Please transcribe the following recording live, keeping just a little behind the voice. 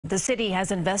The city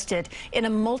has invested in a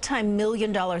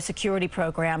multi-million-dollar security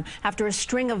program after a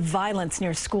string of violence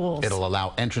near schools. It'll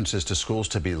allow entrances to schools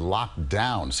to be locked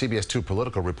down. CBS 2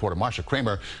 political reporter Marcia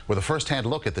Kramer with a first-hand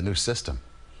look at the new system.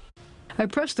 I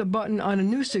pressed the button on a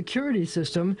new security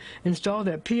system installed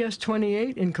at PS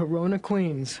 28 in Corona,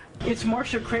 Queens. It's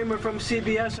Marcia Kramer from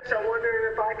CBS. I'm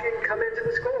wondering if I can come into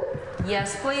the school.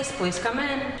 Yes, please. Please come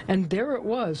in. And there it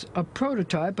was, a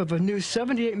prototype of a new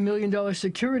 $78 million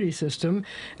security system.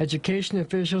 Education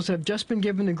officials have just been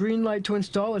given the green light to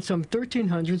install at some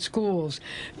 1,300 schools.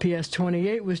 PS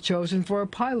 28 was chosen for a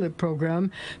pilot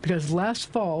program because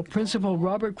last fall, Principal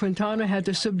Robert Quintana had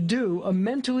to subdue a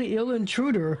mentally ill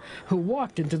intruder who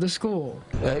walked into the school.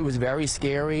 It was very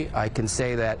scary. I can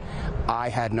say that I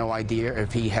had no idea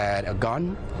if he had a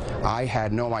gun. I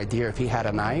had no idea if he had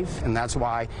a knife, and that's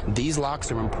why these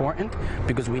locks are important,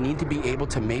 because we need to be able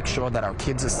to make sure that our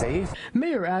kids are safe.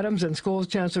 Mayor Adams and Schools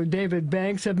Chancellor David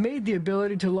Banks have made the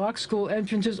ability to lock school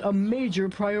entrances a major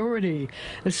priority,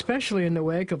 especially in the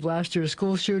wake of last year's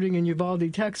school shooting in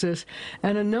Uvalde, Texas,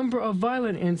 and a number of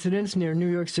violent incidents near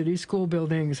New York City school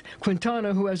buildings.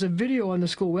 Quintana, who has a video on the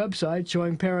school website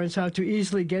showing parents how to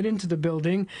easily get into the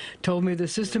building, told me the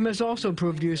system has also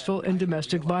proved useful in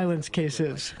domestic violence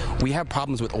cases. We have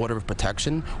problems with order of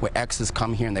protection where exes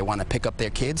come here and they want to pick up their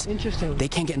kids. Interesting. They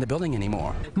can't get in the building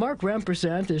anymore. Mark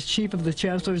Rampersant is chief of the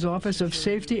Chancellor's Office of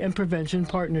Safety and Prevention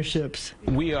Partnerships.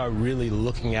 We are really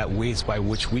looking at ways by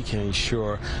which we can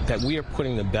ensure that we are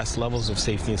putting the best levels of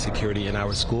safety and security in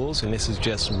our schools, and this is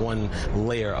just one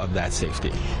layer of that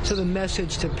safety. So the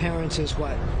message to parents is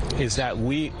what? Is that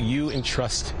you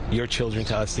entrust your children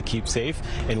to us to keep safe,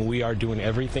 and we are doing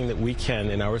everything that we can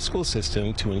in our school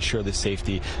system to ensure the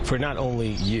safety for not only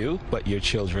you, but your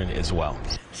children as well.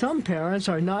 Some parents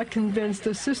are not convinced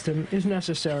the system is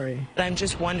necessary. I'm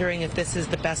just wondering if this is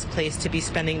the best place to be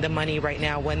spending the money right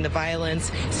now when the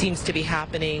violence seems to be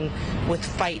happening with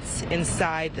fights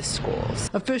inside the schools.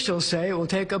 Officials say it will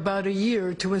take about a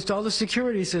year to install the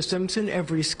security systems in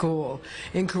every school.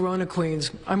 In Corona,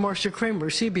 Queens, I'm Marcia Kramer,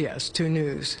 CBS 2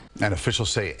 News. And officials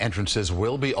say entrances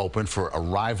will be open for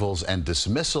arrivals and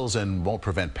dismissals and won't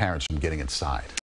prevent parents from getting inside.